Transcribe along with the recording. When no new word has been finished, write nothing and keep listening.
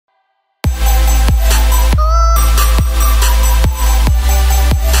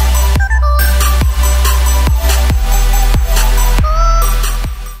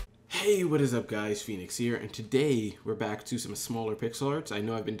What is up guys, Phoenix here, and today we're back to some smaller pixel arts. I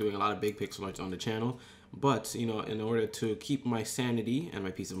know I've been doing a lot of big pixel arts on the channel, but in order to keep my sanity and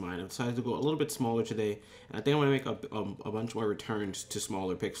my peace of mind, I've decided to go a little bit smaller today, and I think I'm going to make a bunch more returns to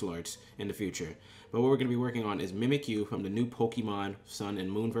smaller pixel arts in the future. But what we're going to be working on is Mimikyu from the new Pokemon Sun and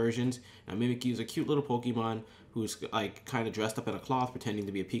Moon versions. Now Mimikyu is a cute little Pokemon who's like kind of dressed up in a cloth pretending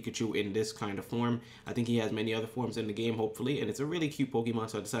to be a Pikachu in this kind of form. I think he has many other forms in the game, hopefully, and it's a really cute Pokemon,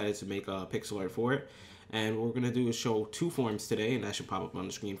 so I decided to make a pixel art for it. And what we're going to do is show two forms today, and that should pop up on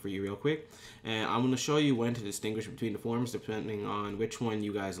the screen for you real quick. And I'm going to show you when to distinguish between the forms depending on which one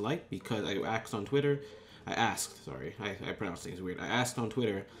you guys like, because I asked on Twitter, I pronounced things weird. I asked on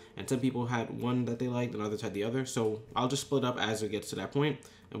Twitter, and some people had one that they liked and others had the other. So I'll just split up as it gets to that point,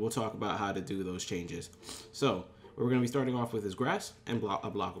 and we'll talk about how to do those changes. So we're going to be starting off with is grass and a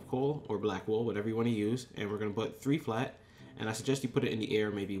block of coal or black wool, whatever you want to use. And we're going to put 3 flat, and I suggest you put it in the air,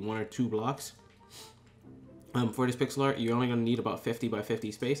 maybe 1 or 2 blocks. For this pixel art, you're only going to need about 50 by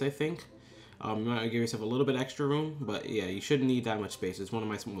 50 space, I think. You might give yourself a little bit extra room, but yeah, you shouldn't need that much space. It's one of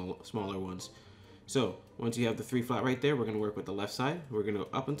my smaller ones. So once you have the 3 flat right there, we're going to work with the left side. We're going to go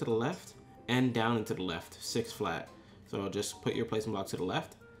up and to the left and down and to the left, 6 flat. So just put your placement block to the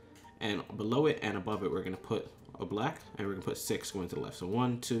left, and below it and above it, we're going to put a black, and we're going to put 6 going to the left. So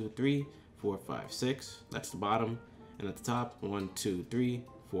 1, 2, 3, 4, 5, 6. That's the bottom. And at the top, 1, 2, 3,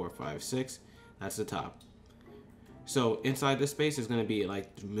 4, 5, 6. That's the top. So inside this space is going to be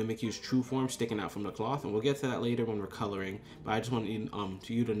like Mimikyu's true form sticking out from the cloth, and we'll get to that later when we're coloring, but I just want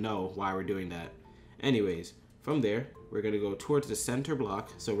you to know why we're doing that. Anyways, from there, we're going to go towards the center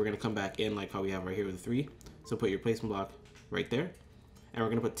block, so we're going to come back in like how we have right here with the 3. So put your placement block right there, and we're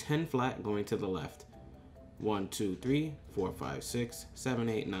going to put 10 flat going to the left. 1, 2, 3, 4, 5, 6, 7,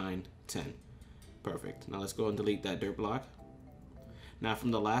 8, 9, 10. Perfect. Now let's go and delete that dirt block. Now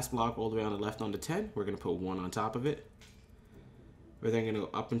from the last block all the way on the left on the 10, we're going to put 1 on top of it. We're then going to go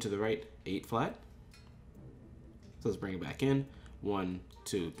up and to the right, 8 flat. So let's bring it back in. 1,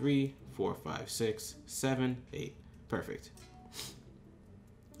 2, 3, 4, 5, 6, 7, 8. Perfect.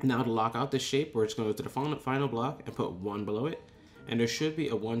 Now to lock out this shape, we're just going to go to the final block and put 1 below it. And there should be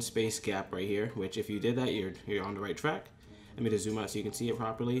a 1 space gap right here, which if you did that, you're on the right track. Let me just zoom out so you can see it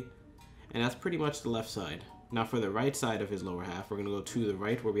properly. And that's pretty much the left side. Now for the right side of his lower half, we're going to go to the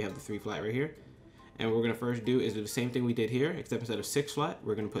right where we have the 3 flat right here. And what we're going to first do is do the same thing we did here, except instead of 6 flat,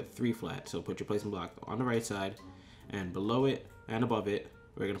 we're going to put 3 flat. So put your placement block on the right side, and below it and above it,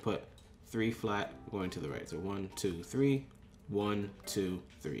 we're going to put 3 flat going to the right. So 1, 2, 3, 1, 2,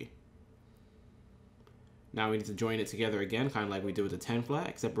 3. Now we need to join it together again, kind of like we did with the 10 flat,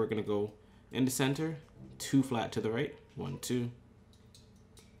 except we're going to go in the center, 2 flat to the right, 1, 2.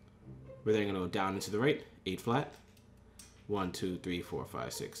 We're then going to go down into the right, 8 flat, 1, 2, 3, 4,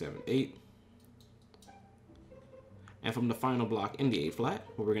 5, 6, 7, 8. And from the final block in the 8 flat,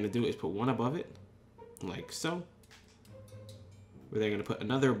 what we're going to do is put 1 above it, like so. We're then going to put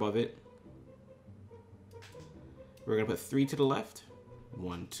another above it. We're going to put 3 to the left,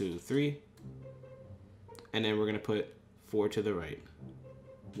 1, 2, 3. And then we're going to put 4 to the right,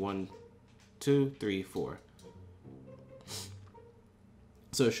 1, 2, 3, 4.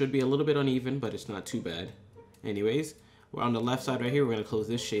 So it should be a little bit uneven, but it's not too bad. Anyways, we're on the left side right here. We're going to close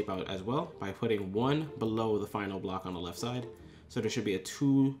this shape out as well by putting 1 below the final block on the left side. So there should be a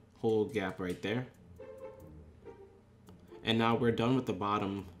 2-hole gap right there. And now we're done with the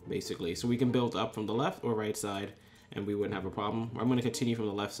bottom, basically. So we can build up from the left or right side, and we wouldn't have a problem. I'm going to continue from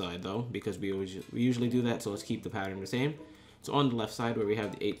the left side, though, because we usually do that, so let's keep the pattern the same. So on the left side, where we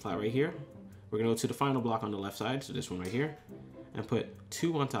have the 8 flat right here, we're going to go to the final block on the left side, so this one right here, and put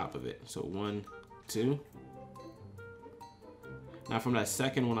 2 on top of it. So 1, 2. Now from that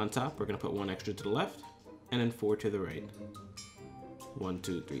second one on top, we're going to put 1 extra to the left, and then 4 to the right. 1,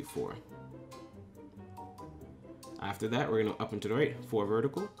 2, 3, 4. After that, we're going to up and to the right, 4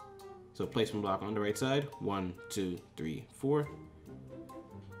 vertical. So placement block on the right side, 1, 2, 3, 4.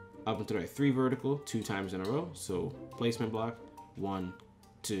 Up and to the right, 3 vertical, 2 times in a row. So placement block, 1,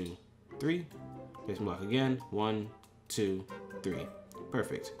 2, 3. Placement block again, 1, 2, 3.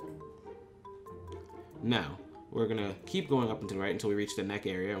 Perfect. Now, we're going to keep going up and to the right until we reach the neck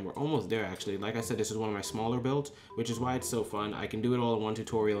area, and we're almost there actually. Like I said, this is one of my smaller builds, which is why it's so fun. I can do it all in one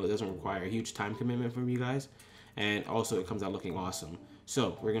tutorial. It doesn't require a huge time commitment from you guys, and also it comes out looking awesome.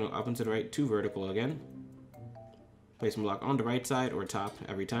 So we're going to up and to the right, 2 vertical again. Placement block on the right side or top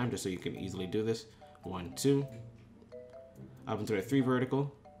every time, just so you can easily do this. 1, 2. Up and to the right, 3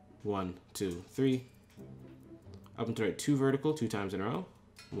 vertical. 1, 2, 3. Up and to the right, 2 vertical, 2 times in a row.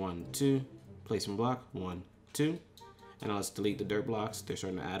 1, 2. Placement block, 1, 2. And now let's delete the dirt blocks. They're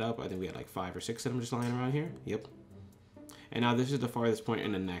starting to add up. I think we had like 5 or 6 of them just lying around here. Yep. And now this is the farthest point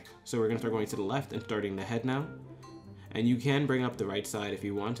in the neck. So we're going to start going to the left and starting the head now. And you can bring up the right side if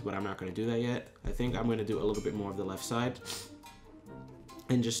you want, but I'm not going to do that yet. I think I'm going to do a little bit more of the left side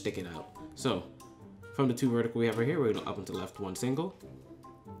and just stick it out. So from the 2 vertical we have right here, we're going to up and to left 1 single.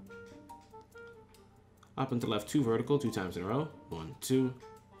 Up and to left 2 vertical 2 times in a row. 1, 2.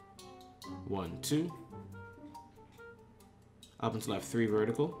 1, 2. Up and to left 3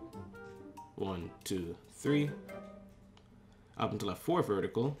 vertical. 1, 2, 3. Up and to left 4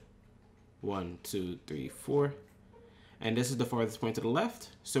 vertical. 1, 2, 3, 4. And this is the farthest point to the left.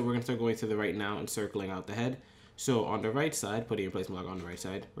 So we're going to start going to the right now and circling out the head. So on the right side, putting your placement block on the right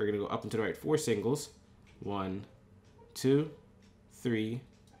side, we're going to go up and to the right 4 singles. 1, 2, 3,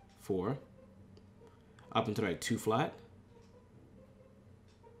 4. Up and to the right 2 flat.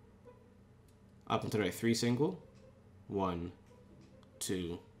 Up and to the right 3 single. 1,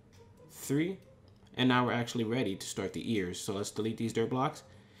 2, 3. And now we're actually ready to start the ears. So let's delete these dirt blocks.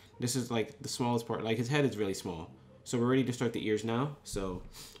 This is like the smallest part. Like his head is really small. So we're ready to start the ears now. So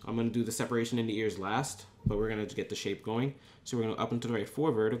I'm going to do the separation in the ears last, but we're going to get the shape going. So we're going to up and to the right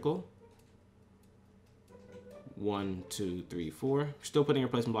 4 vertical. 1, 2, 3, 4. Still putting our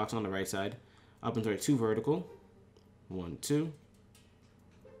placement blocks on the right side. Up and to the right 2 vertical. 1, 2.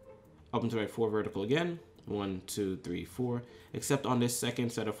 Up and to the right 4 vertical again. 1, 2, 3, 4. Except on this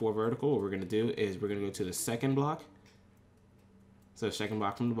second set of 4 vertical, what we're going to do is we're going to go to the second block. So the second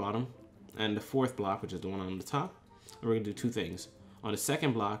block from the bottom. And the 4th block, which is the one on the top. And we're going to do 2 things. On the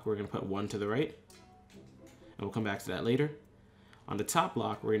second block, we're going to put 1 to the right. And we'll come back to that later. On the top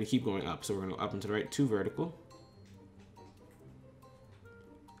block, we're going to keep going up. So we're going to go up and to the right 2 vertical.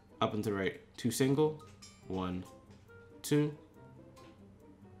 Up and to the right 2 single. 1, 2.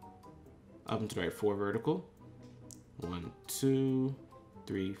 Up and to the right 4 vertical. 1, 2,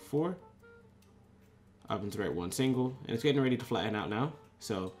 3, 4. Up and to the right 1 single. And it's getting ready to flatten out now.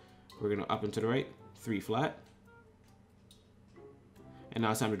 So we're going to up and to the right 3 flat. And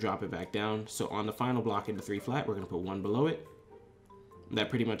now it's time to drop it back down. So on the final block in the 3 flat, we're going to put 1 below it. That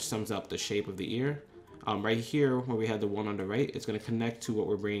pretty much sums up the shape of the ear. Right here, where we had the 1 on the right, it's going to connect to what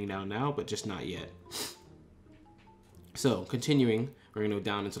we're bringing down now, but just not yet. So continuing, we're going to go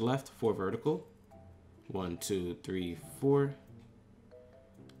down into the left, 4 vertical. 1, 2, 3, 4.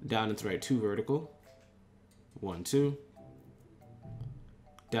 Down into the right, 2 vertical. 1, 2.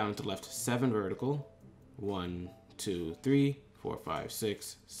 Down to the left, 7 vertical. 1, 2, 3, 4, 5,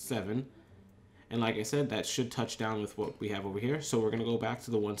 6, 7. And like I said, that should touch down with what we have over here. So we're going to go back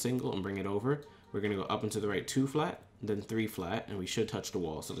to the 1 single and bring it over. We're going to go up and to the right 2 flat, then 3 flat, and we should touch the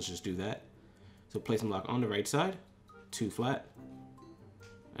wall. So let's just do that. So placement block on the right side, 2 flat,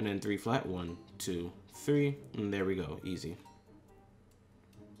 and then 3 flat, 1, 2, 3, and there we go, easy.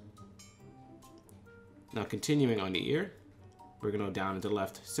 Now continuing on the ear, we're going to go down into the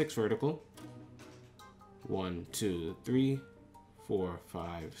left 6 vertical. 1, 2, 3, 4,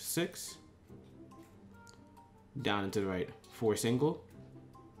 5, 6. Down into the right 4 single.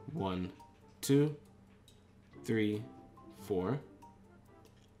 1, 2, 3, 4.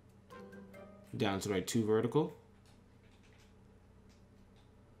 Down to the right 2 vertical.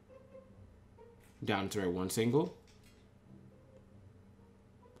 Down to the right 1 single.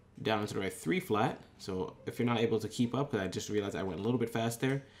 Down to the right 3 flat. So if you're not able to keep up, because I just realized I went a little bit fast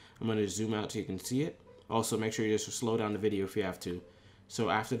there, I'm going to zoom out so you can see it. Also, make sure you just slow down the video if you have to. So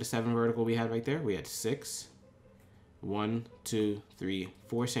after the 7 vertical we had right there, we had 6. 1, 2, 3,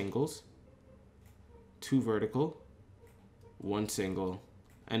 4 singles. 2 vertical. 1 single.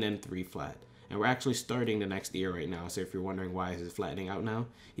 And then 3 flat. And we're actually starting the next ear right now. So if you're wondering why is it flattening out now,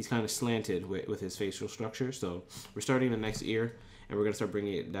 he's kind of slanted with his facial structure. So we're starting the next ear, and we're going to start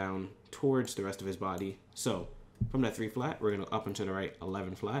bringing it down towards the rest of his body. So from that 3 flat, we're going to up and to the right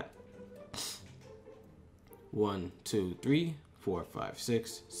 11 flat. 1, 2, 3, 4, 5,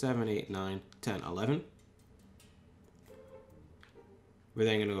 6, 7, 8, 9, 10, 11. We're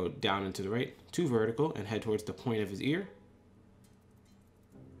then going to go down and to the right 2 vertical and head towards the point of his ear.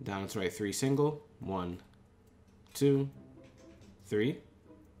 Down to the right 3 single. 1, 2, 3.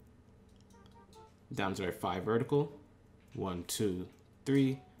 Down to the right 5 vertical. 1, 2,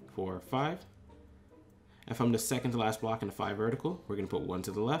 3, 4, 5. And from the second to last block in the 5 vertical, we're going to put 1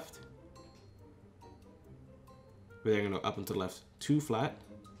 to the left. We're then going to go up and to the left 2 flat.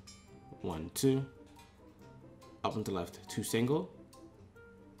 1, 2. Up and to the left 2 single.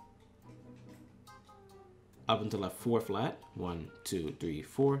 Up and to the left 4 flat. 1, 2, 3,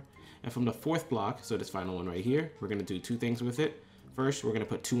 4. And from the 4th block, so this final one right here, we're going to do 2 things with it. First, we're going to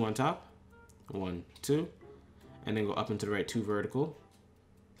put 2 on top. 1, 2. and then go up and to the right 2 vertical,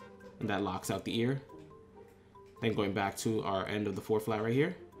 and that locks out the ear. Then going back to our end of the 4 flat right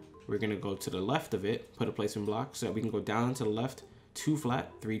here, we're gonna go to the left of it, put a placement block so that we can go down to the left 2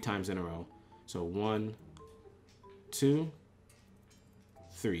 flat 3 times in a row. So 1, 2,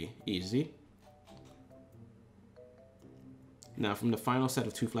 3, easy. Now from the final set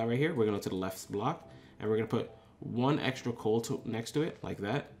of 2 flat right here, we're gonna go to the left block, and we're gonna put 1 extra coal next to it, like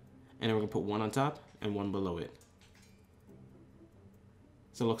that, and then we're gonna put 1 on top and 1 below it.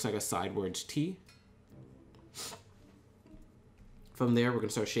 So it looks like a sidewards T. From there, we're gonna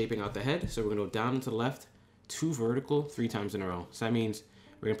start shaping out the head. So we're gonna go down and to the left, 2 vertical 3 times in a row. So that means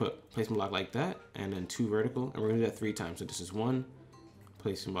we're gonna put placement block like that, and then 2 vertical, and we're gonna do that 3 times. So this is 1,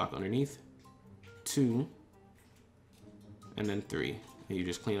 placement block underneath, 2, and then 3. And you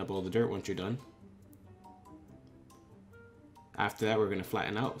just clean up all the dirt once you're done. After that, we're gonna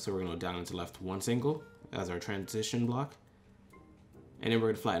flatten out. So we're gonna go down and to the left 1 single as our transition block. And then we're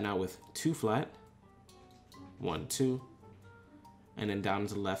gonna flatten out with 2 flat, 1, 2, and then down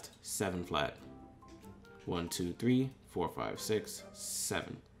to the left 7 flat, 1, 2, 3, 4, 5, 6,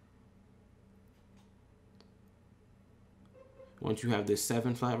 7. Once you have this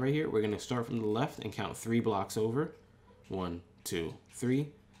 7 flat right here, we're gonna start from the left and count 3 blocks over, 1, 2,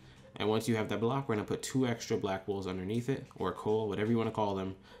 3. And once you have that block, we're gonna put 2 extra black wools underneath it, or coal, whatever you wanna call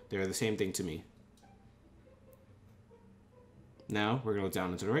them. They're the same thing to me. Now we're gonna go down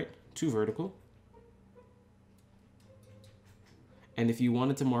and to the right, 2 vertical. And if you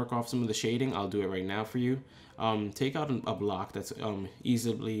wanted to mark off some of the shading, I'll do it right now for you. Take out a block that's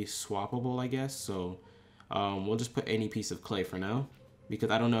easily swappable, I guess. So we'll just put any piece of clay for now, because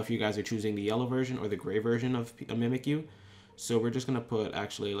I don't know if you guys are choosing the yellow version or the gray version of a Mimikyu. So we're just gonna put,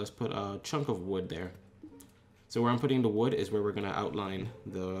 actually, let's put a chunk of wood there. So where I'm putting the wood is where we're gonna outline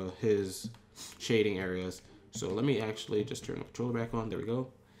his shading areas. So let me actually just turn the controller back on. There we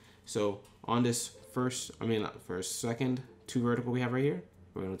go. So on this second 2 vertical we have right here,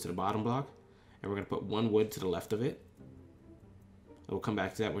 we're going to the bottom block, and we're going to put 1 wood to the left of it. We'll come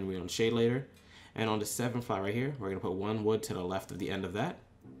back to that when we on shade later. And on the 7 flat right here, we're going to put 1 wood to the left of the end of that.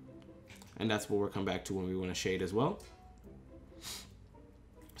 And that's what we'll come back to when we want to shade as well.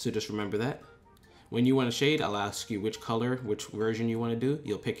 So just remember that. When you want to shade, I'll ask you which color, which version you want to do.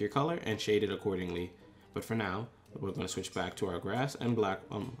 You'll pick your color and shade it accordingly. But for now, we're going to switch back to our grass and black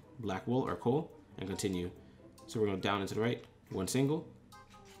wool or coal and continue. So we're going down and to the right, 1 single,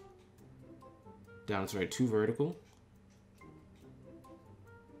 down and to the right 2 vertical,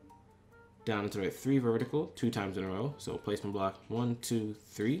 down and to the right 3 vertical 2 times in a row. So placement block 1, 2,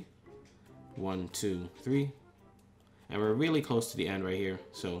 3, 1, 2, 3, and we're really close to the end right here.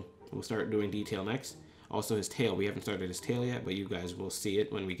 So we'll start doing detail next. Also his tail, we haven't started his tail yet, but you guys will see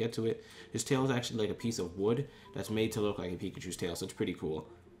it when we get to it. His tail is actually like a piece of wood that's made to look like a Pikachu's tail, so it's pretty cool.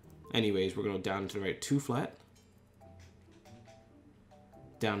 Anyways, we're going to down to the right 2 flat,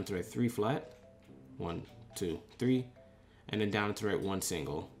 down to the right 3 flat, 1, 2, 3, and then down to the right 1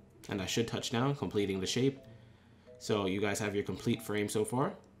 single. And I should touch down, completing the shape. So you guys have your complete frame so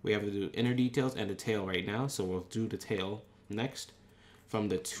far. We have to do inner details and the tail right now, so we'll do the tail next from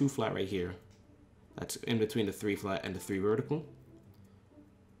the 2 flat right here. That's in between the 3 flat and the 3 vertical.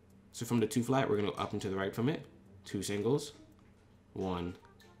 So from the 2 flat, we're going to go up and to the right from it. 2 singles. 1,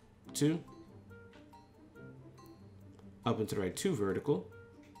 2. Up and to the right 2 vertical.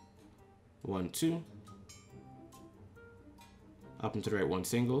 1, 2. Up and to the right 1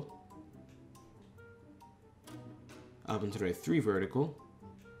 single. Up and to the right 3 vertical.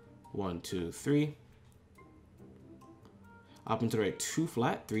 1, 2, 3. Up and to the right 2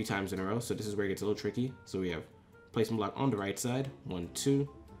 flat 3 times in a row. So this is where it gets a little tricky. So we have placement block on the right side. 1, 2.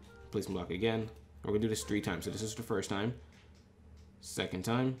 Placement block again. We're going to do this 3 times. So this is the first time. Second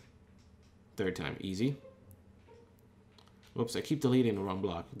time. Third time. Easy. Whoops, I keep deleting the wrong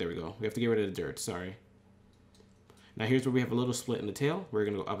block. There we go. We have to get rid of the dirt. Sorry. Now here's where we have a little split in the tail. We're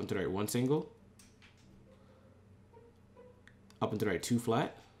going to go up and to the right 1 single. Up and to the right 2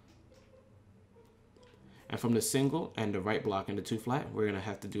 flat. And from the single and the right block and the 2 flat, we're going to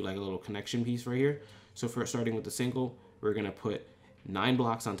have to do like a little connection piece right here. So for starting with the single, we're going to put 9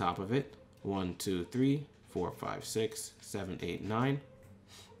 blocks on top of it. 1, 2, 3, 4, 5, 6, 7, 8, 9.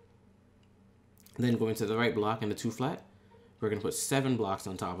 And then going to the right block and the 2 flat, we're going to put 7 blocks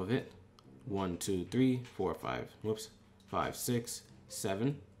on top of it. 1, 2, 3, 4, 5, 6,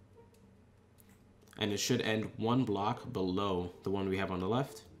 7. And it should end 1 block below the one we have on the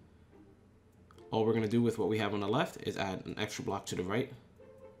left. All we're going to do with what we have on the left is add an extra block to the right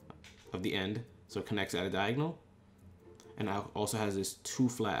of the end, so it connects at a diagonal. And it also has this 2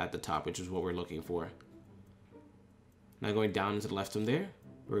 flat at the top, which is what we're looking for. Now going down and to the left from there,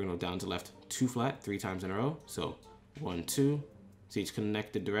 we're gonna go down to the left 2 flat 3 times in a row. So 1, 2. See, it's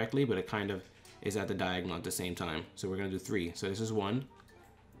connected directly, but it kind of is at the diagonal at the same time. So we're gonna do 3. So this is 1.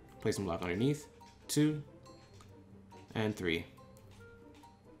 Place a block underneath. 2 and 3.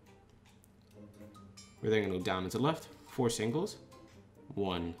 We're then gonna go down and to the left 4 singles.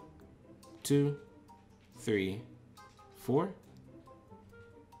 1, 2, 3, 4.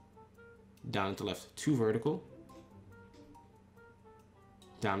 Down and to the left 2 vertical.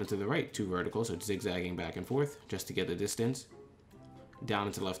 Down and to the right 2 vertical, so it's zigzagging back and forth just to get the distance. Down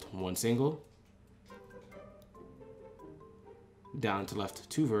and to the left 1 single. Down and to the left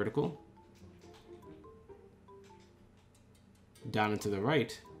 2 vertical. Down and to the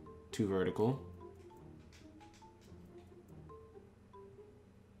right 2 vertical.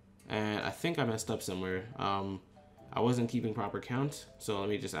 And I think I messed up somewhere. I wasn't keeping proper count, so let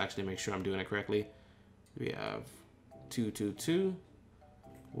me just actually make sure I'm doing it correctly. We have 2, 2, 2,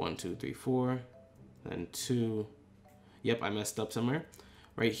 1, 2, 3, 4, and 2. Yep, I messed up somewhere.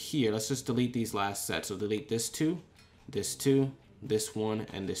 Right here, let's just delete these last sets. So delete this 2, this 2, this 1,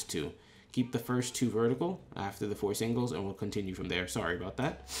 and this 2. Keep the first 2 vertical after the 4 singles, and we'll continue from there. Sorry about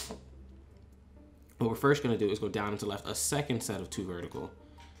that. What we're first gonna do is go down and to left a second set of 2 vertical.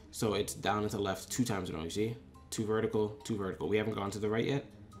 So it's down and to left 2 times in a row, you see? 2 vertical, 2 vertical. We haven't gone to the right yet.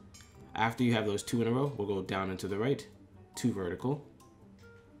 After you have those 2 in a row, we'll go down and to the right, 2 vertical.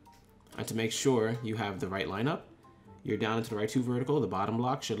 And to make sure you have the right lineup, you're down and to the right 2 vertical. The bottom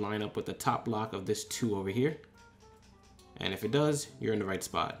block should line up with the top block of this 2 over here. And if it does, you're in the right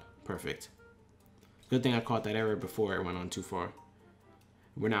spot. Perfect. Good thing I caught that error before it went on too far.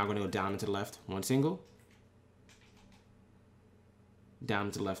 We're now going to go down and to the left 1 single. Down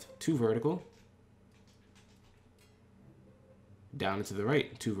and to the left 2 vertical. Down and to the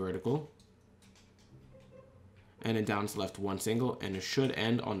right 2 vertical. And then down to the left 1 single, and it should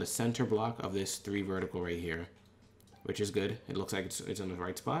end on the center block of this 3 vertical right here, which is good. It looks like it's in the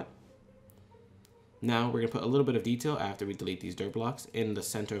right spot. Now we're gonna put a little bit of detail after we delete these dirt blocks in the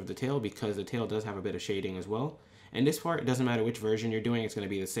center of the tail, because the tail does have a bit of shading as well. And this part, it doesn't matter which version you're doing, it's gonna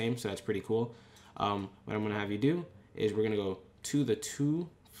be the same, so that's pretty cool. What I'm gonna have you do is we're gonna go to the 2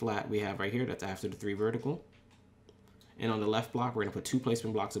 flat we have right here, that's after the 3 vertical. And on the left block, we're gonna put 2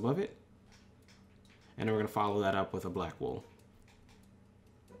 placement blocks above it. And then we're gonna follow that up with a black wool.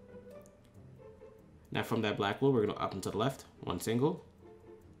 Now from that black wool, we're gonna up and to the left, 1 single.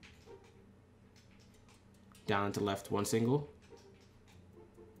 Down and to the left, 1 single.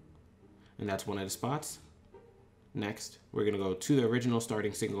 And that's one of the spots. Next, we're gonna go to the original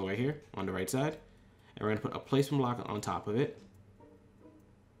starting single right here on the right side. And we're gonna put a placement block on top of it.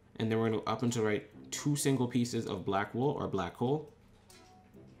 And then we're gonna go up and to the right, 2 single pieces of black wool or black coal.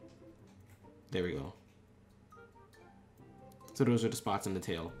 There we go. So those are the spots in the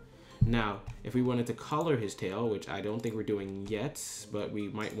tail. Now, if we wanted to color his tail, which I don't think we're doing yet, but we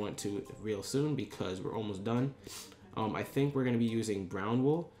might want to real soon because we're almost done. I think we're gonna be using brown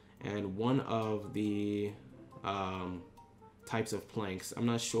wool and one of the types of planks. I'm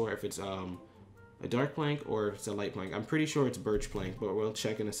not sure if it's a dark plank or if it's a light plank. I'm pretty sure it's birch plank, but we'll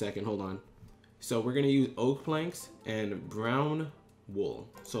check in a second, hold on. So we're gonna use oak planks and brown wool.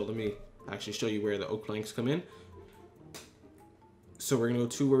 So let me actually show you where the oak planks come in. So we're gonna go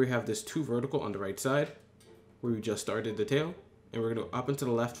to where we have this 2 vertical on the right side, where we just started the tail, and we're gonna go up and to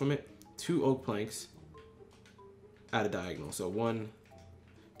the left from it, 2 oak planks at a diagonal. So 1,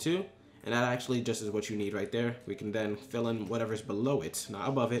 2, and that actually just is what you need right there. We can then fill in whatever's below it, not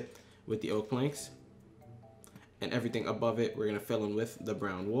above it, with the oak planks. And everything above it, we're gonna fill in with the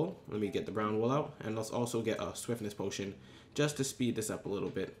brown wool. Let me get the brown wool out, and let's also get a swiftness potion just to speed this up a little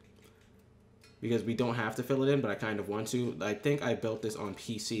bit. Because we don't have to fill it in, but I kind of want to. I think I built this on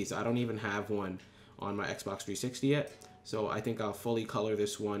PC, so I don't even have one on my Xbox 360 yet. So I think I'll fully color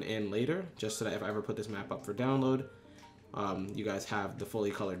this one in later, just so that if I ever put this map up for download, you guys have the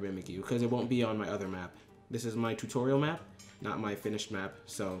fully colored Mimikyu, because it won't be on my other map. This is my tutorial map, not my finished map,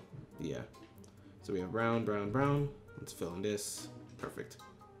 so yeah. So we have brown, brown, brown. Let's fill in this. Perfect.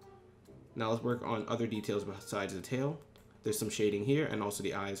 Now let's work on other details besides the tail. There's some shading here and also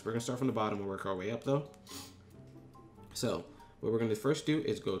the eyes. We're gonna start from the bottom and work our way up though. So what we're gonna first do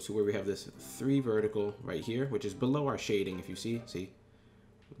is go to where we have this 3 vertical right here, which is below our shading. If you see,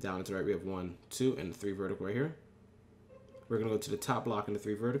 down and to the right we have 1, 2, and the 3 vertical right here. We're gonna go to the top block in the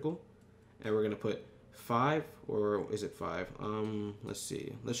 3 vertical, and we're gonna put 5, or is it 5? Let's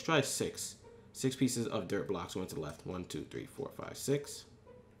see. Let's try 6. 6 pieces of dirt blocks going to the left. 1, 2, 3, 4, 5, 6.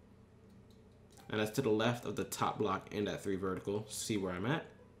 And that's to the left of the top block in that 3 vertical. See where I'm at?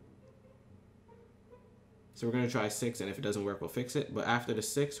 So we're going to try 6, and if it doesn't work, we'll fix it. But after the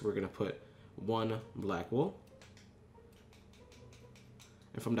 6, we're going to put 1 black wool.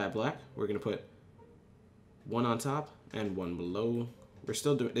 And from that black, we're going to put 1 on top and 1 below. We're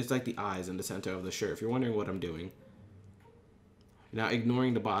still doing, it's like the eyes in the center of the shirt, if you're wondering what I'm doing. Now,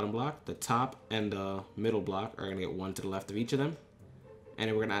 ignoring the bottom block, the top and the middle block are going to get 1 to the left of each of them. And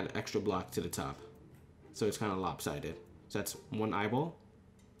then we're going to add an extra block to the top. So it's kind of lopsided. So that's 1 eyeball.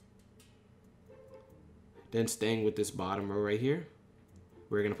 Then staying with this bottom row right here,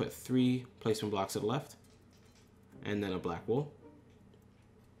 we're going to put 3 placement blocks to the left. And then a black wool.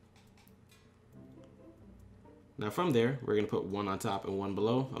 Now from there, we're going to put 1 on top and 1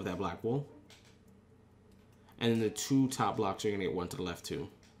 below of that black wool. And then the 2 top blocks are going to get 1 to the left too.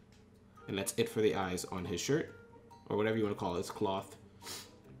 And that's it for the eyes on his shirt, or whatever you want to call it, it's cloth.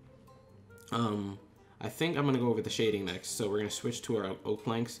 I think I'm going to go over the shading next. So we're going to switch to our oak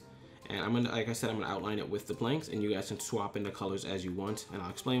planks. And I'm going to, like I said, I'm going to outline it with the planks, and you guys can swap in the colors as you want. And I'll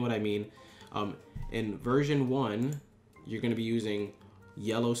explain what I mean. In version 1, you're going to be using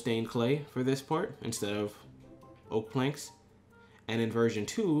yellow stained clay for this part instead of oak planks. And in version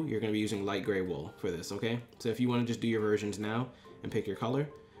 2, you're going to be using light gray wool for this, okay? So if you want to just do your versions now and pick your color,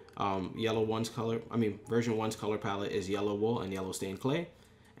 version 1's color palette is yellow wool and yellow stained clay.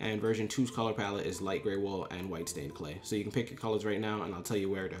 And version 2's color palette is light gray wool and white stained clay. So you can pick your colors right now, and I'll tell you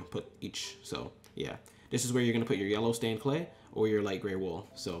where to put each. So yeah, this is where you're going to put your yellow stained clay or your light gray wool.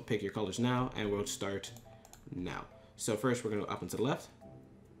 So pick your colors now, and we'll start now. So first we're going to go up and to the left,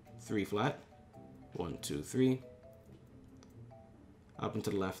 3 flat, 1, 2, 3. Up and to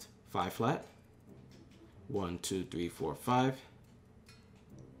the left, 5 flat, 1, 2, 3, 4, 5.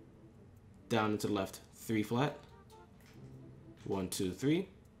 Down and to the left, 3 flat, 1, 2, 3.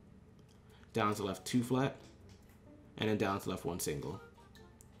 Down to the left, 2 flat, and then down to the left, 1 single.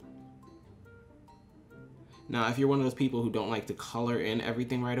 Now, if you're one of those people who don't like to color in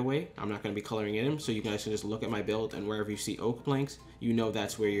everything right away, I'm not going to be coloring in them, so you guys can just look at my build, and wherever you see oak planks, you know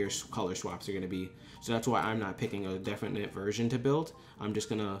that's where your color swaps are going to be. So that's why I'm not picking a definite version to build. I'm just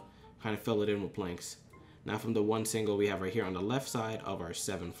going to kind of fill it in with planks. Now, from the 1 single we have right here on the left side of our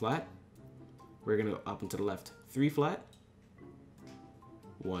 7 flat, we're going to go up and to the left, 3 flat,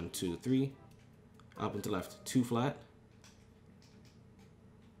 1, 2, 3, up and to the left, 2 flat,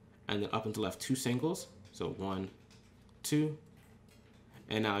 and then up and to the left, 2 singles. So 1, 2,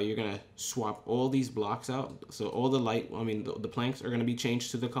 and now you're gonna swap all these blocks out. So all the the planks are gonna be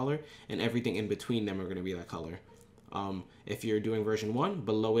changed to the color, and everything in between them are gonna be that color. If you're doing version 1,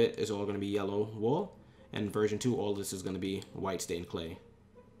 below it is all gonna be yellow wool, and version 2, all this is gonna be white stained clay.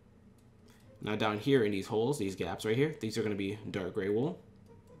 Now down here in these holes, these gaps right here, these are gonna be dark gray wool,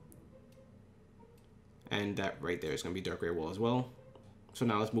 and that right there is gonna be dark gray wool as well. So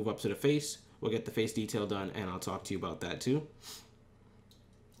now let's move up to the face. We'll get the face detail done, and I'll talk to you about that too.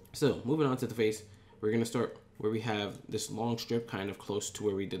 So moving on to the face, we're going to start where we have this long strip kind of close to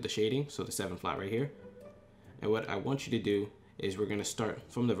where we did the shading, so the 7 flat right here. And what I want you to do is we're going to start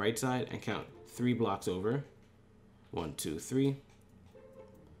from the right side and count 3 blocks over. 1, 2, 3.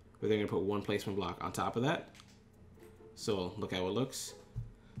 We're then going to put 1 placement block on top of that. So look how it looks.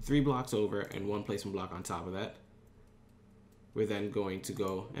 3 blocks over and 1 placement block on top of that. We're then going to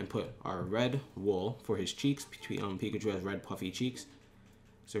go and put our red wool for his cheeks. Pikachu has red puffy cheeks.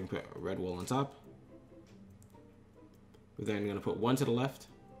 So we're going to put red wool on top. We're then going to put 1 to the left.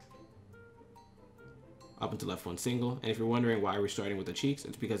 Up and to the left, 1 single. And if you're wondering why we're starting with the cheeks,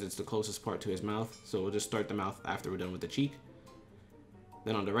 it's because it's the closest part to his mouth. So we'll just start the mouth after we're done with the cheek.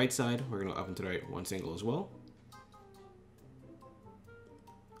 Then on the right side, we're going to go up and to the right, 1 single as well.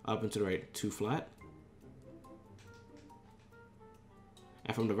 Up and to the right, 2 flat.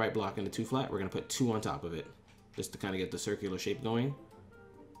 And from the right block and the 2 flat, we're going to put 2 on top of it, just to kind of get the circular shape going.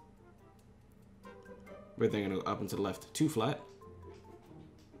 We're then going to go up and to the left, 2 flat.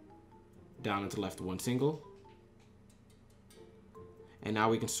 Down and to the left, 1 single. And now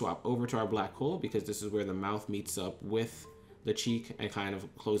we can swap over to our black hole, because this is where the mouth meets up with the cheek and kind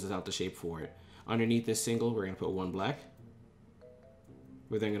of closes out the shape for it. Underneath this single, we're going to put 1 black.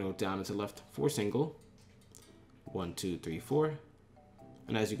 We're then going to go down and to the left, 4 single. 1, 2, 3, 4.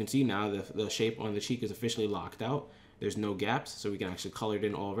 And as you can see now, the shape on the cheek is officially locked out. There's no gaps, so we can actually color it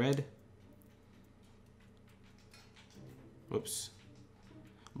in all red. Whoops.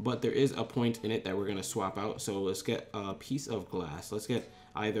 But there is a point in it that we're going to swap out. So let's get a piece of glass. Let's get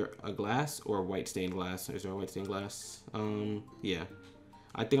either a glass or white stained glass. Is there a white stained glass? Yeah.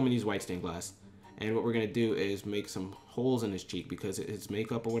 I think I'm going to use white stained glass. And what we're going to do is make some holes in his cheek, because his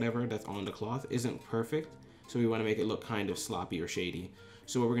makeup or whatever that's on the cloth isn't perfect. So we want to make it look kind of sloppy or shady.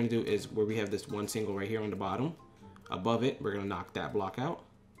 So what we're going to do is where we have this one single right here on the bottom, above it, we're going to knock that block out.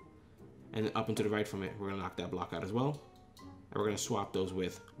 And then up and to the right from it, we're going to knock that block out as well. And we're going to swap those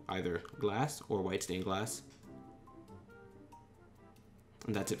with either glass or white stained glass.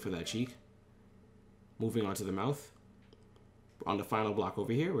 And that's it for that cheek. Moving on to the mouth. On the final block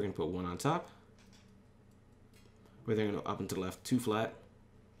over here, we're going to put one on top. We're then going to up and to the left, 2 flat.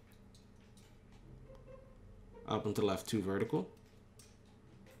 Up and to the left, 2 vertical.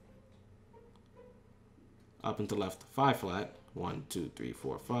 Up and to the left, 5 flat. 1, 2, 3,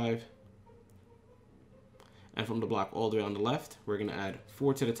 4, 5. And from the block all the way on the left, we're going to add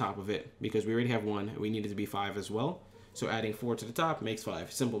 4 to the top of it because we already have 1 and we need it to be 5 as well. So adding 4 to the top makes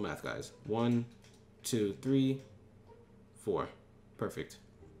 5. Simple math, guys. 1, 2, 3, 4. Perfect.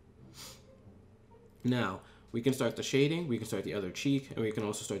 Now, we can start the shading, we can start the other cheek, and we can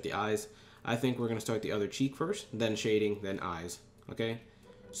also start the eyes. I think we're going to start the other cheek first, then shading, then eyes. Okay?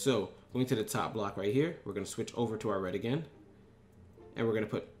 So, going to the top block right here, we're going to switch over to our red again. And we're going to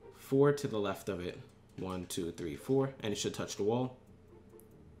put 4 to the left of it. 1, 2, 3, 4, and it should touch the wall.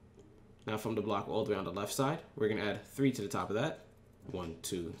 Now from the block all the way on the left side, we're going to add 3 to the top of that. 1,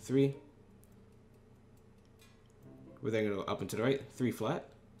 2, 3. We're then going to go up and to the right, 3 flat.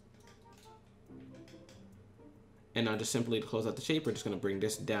 And now just simply to close out the shape, we're just going to bring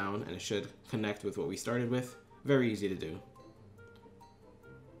this down and it should connect with what we started with. Very easy to do.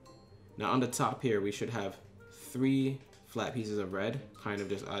 Now on the top here, we should have 3 flat pieces of red, kind of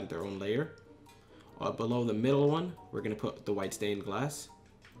just add their own layer. Below the middle one, we're going to put the white stained glass.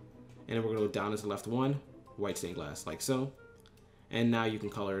 And then we're going to go down to the left one, white stained glass, like so. And now you can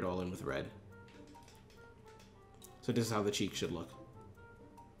color it all in with red. So this is how the cheek should look.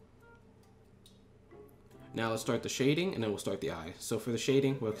 Now let's start the shading and then we'll start the eye. So for the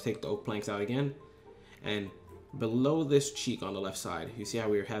shading, we'll take the oak planks out again. And below this cheek on the left side, you see how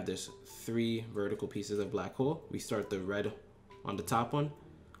we have this 3 vertical pieces of black hole? We start the red on the top one.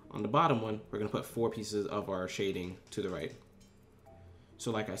 On the bottom one, we're going to put 4 pieces of our shading to the right.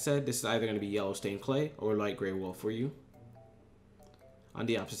 So like I said, this is either going to be yellow stained clay or light gray wool for you. On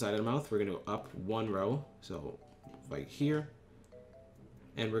the opposite side of the mouth, we're going to go up 1 row. So like here.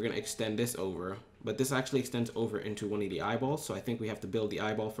 And we're going to extend this over. But this actually extends over into one of the eyeballs. So I think we have to build the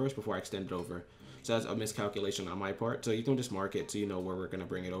eyeball first before I extend it over. So that's a miscalculation on my part. So you can just mark it so you know where we're going to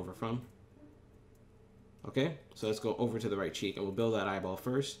bring it over from. Okay, so let's go over to the right cheek and we'll build that eyeball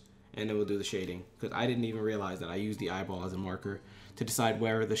first and then we'll do the shading. Because I didn't even realize that I used the eyeball as a marker to decide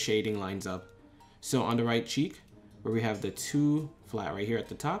where the shading lines up. So on the right cheek, where we have the 2 flat right here at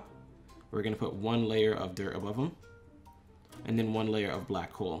the top, we're going to put 1 layer of dirt above them and then 1 layer of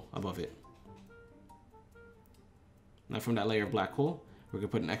black coal above it. Now from that layer of black coal, we're going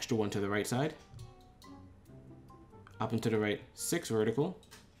to put an extra 1 to the right side. Up and to the right, 6 vertical.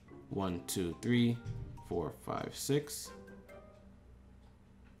 1, 2, 3, 4, 5, 6.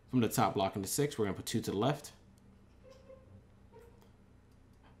 From the top block into 6, we're going to put 2 to the left.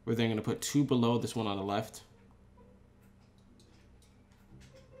 We're then going to put 2 below this one on the left.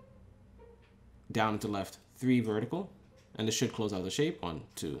 Down to the left, 3 vertical. And this should close out the shape. 1,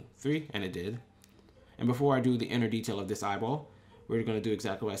 2, 3, and it did. And before I do the inner detail of this eyeball, we're going to do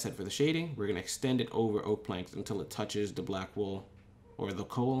exactly what I said for the shading. We're going to extend it over oak planks until it touches the black wool or the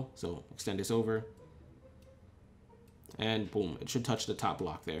coal. So extend this over. And boom, it should touch the top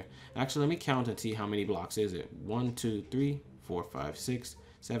block there. Actually, let me count and see how many blocks is it. 1, 2, 3, 4, 5, 6,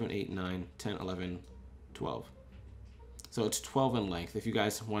 7, 8, 9, 10, 11, 12. So it's 12 in length. If you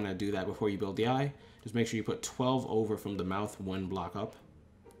guys want to do that before you build the eye, just make sure you put 12 over from the mouth 1 block up.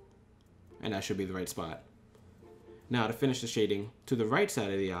 And that should be the right spot. Now to finish the shading, to the right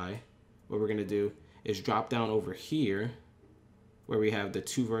side of the eye, what we're going to do is drop down over here where we have the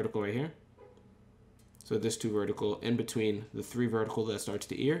 2 vertical right here. So this 2 vertical in between the 3 vertical that starts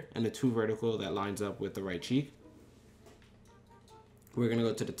the ear and the 2 vertical that lines up with the right cheek. We're going to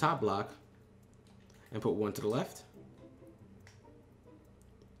go to the top block and put 1 to the left.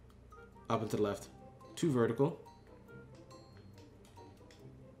 Up and to the left, 2 vertical.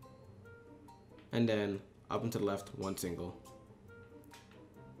 And then up and to the left, 1 single.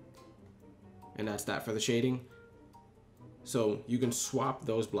 And that's that for the shading. So you can swap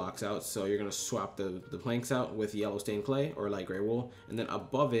those blocks out. So you're going to swap the planks out with yellow stained clay or light gray wool. And then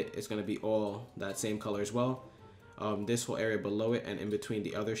above it, it's going to be all that same color as well. This whole area below it and in between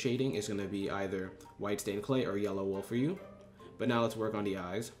the other shading is going to be either white stained clay or yellow wool for you. But now let's work on the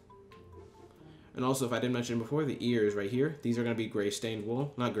eyes. And also, if I didn't mention before, the ears right here, these are going to be gray stained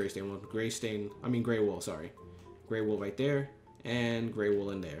wool. Not gray stained wool, gray wool, sorry. Gray wool right there and gray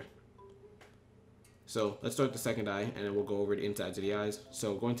wool in there. So let's start the second eye, and then we'll go over the insides of the eyes.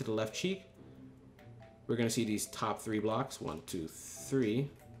 So going to the left cheek, we're going to see these top 3 blocks, 1, 2, 3.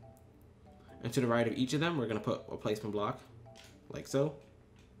 And to the right of each of them, we're going to put a placement block, like so.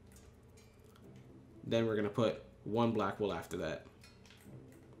 Then we're going to put 1 black wool after that.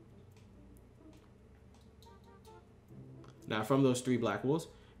 Now from those 3 black wools,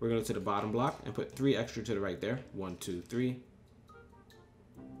 we're going to go to the bottom block and put 3 extra to the right there. 1, 2, 3.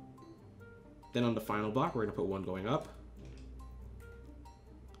 Then on the final block, we're going to put 1 going up.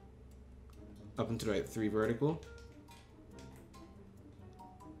 Up and to the right, 3 vertical.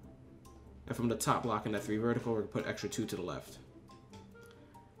 And from the top block in that 3 vertical, we're going to put extra 2 to the left.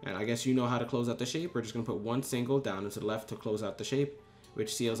 And I guess you know how to close out the shape. We're just going to put 1 single down and to the left to close out the shape,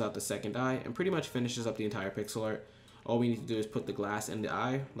 which seals out the second eye and pretty much finishes up the entire pixel art. All we need to do is put the glass in the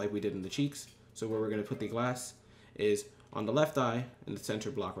eye like we did in the cheeks. So where we're going to put the glass is on the left eye in the center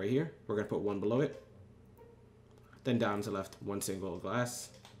block right here. We're going to put 1 below it. Then down to the left, 1 single glass.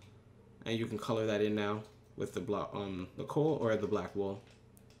 And you can color that in now with the block on the coal or the black wool.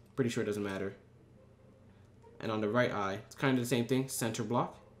 Pretty sure it doesn't matter. And on the right eye, it's kind of the same thing, center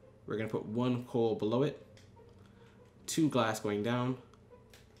block. We're going to put 1 coal below it, 2 glass going down.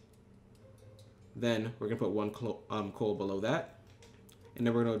 Then we're going to put 1 coal below that. And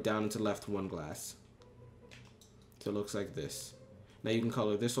then we're going to go down and to the left 1 glass. So it looks like this. Now you can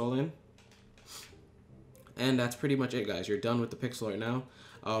color this all in. And that's pretty much it, guys. You're done with the pixel art now.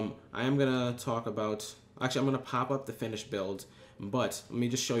 I am going to talk about... Actually, I'm going to pop up the finished build. But let me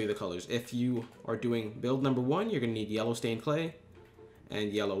just show you the colors. If you are doing build number 1, you're going to need yellow stained clay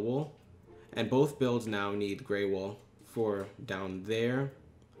and yellow wool. And both builds now need gray wool for down there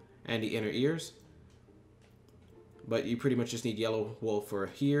and the inner ears. But you pretty much just need yellow wool for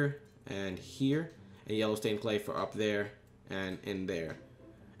here, and yellow stained clay for up there and in there.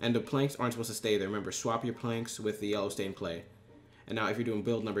 And the planks aren't supposed to stay there. Remember, swap your planks with the yellow stained clay. And now if you're doing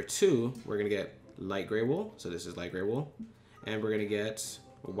build number 2, we're going to get light gray wool. So this is light gray wool. And we're going to get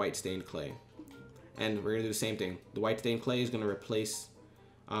white stained clay. And we're going to do the same thing. The white stained clay is going to replace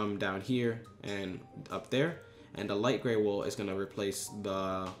down here and up there. And the light gray wool is going to replace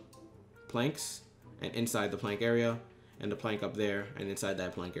the planks and inside the plank area, and the plank up there and inside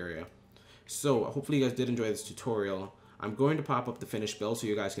that plank area. So hopefully you guys did enjoy this tutorial. I'm going to pop up the finished build so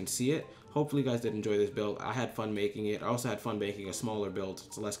you guys can see it. Hopefully you guys did enjoy this build. I had fun making it. I also had fun making a smaller build.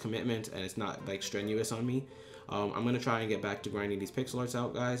 It's less commitment and it's not like strenuous on me. I'm going to try and get back to grinding these pixel arts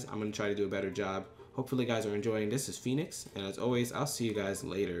out, guys. I'm going to try to do a better job. Hopefully you guys are enjoying. This is Phoenix, and as always, I'll see you guys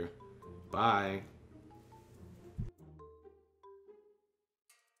later. Bye.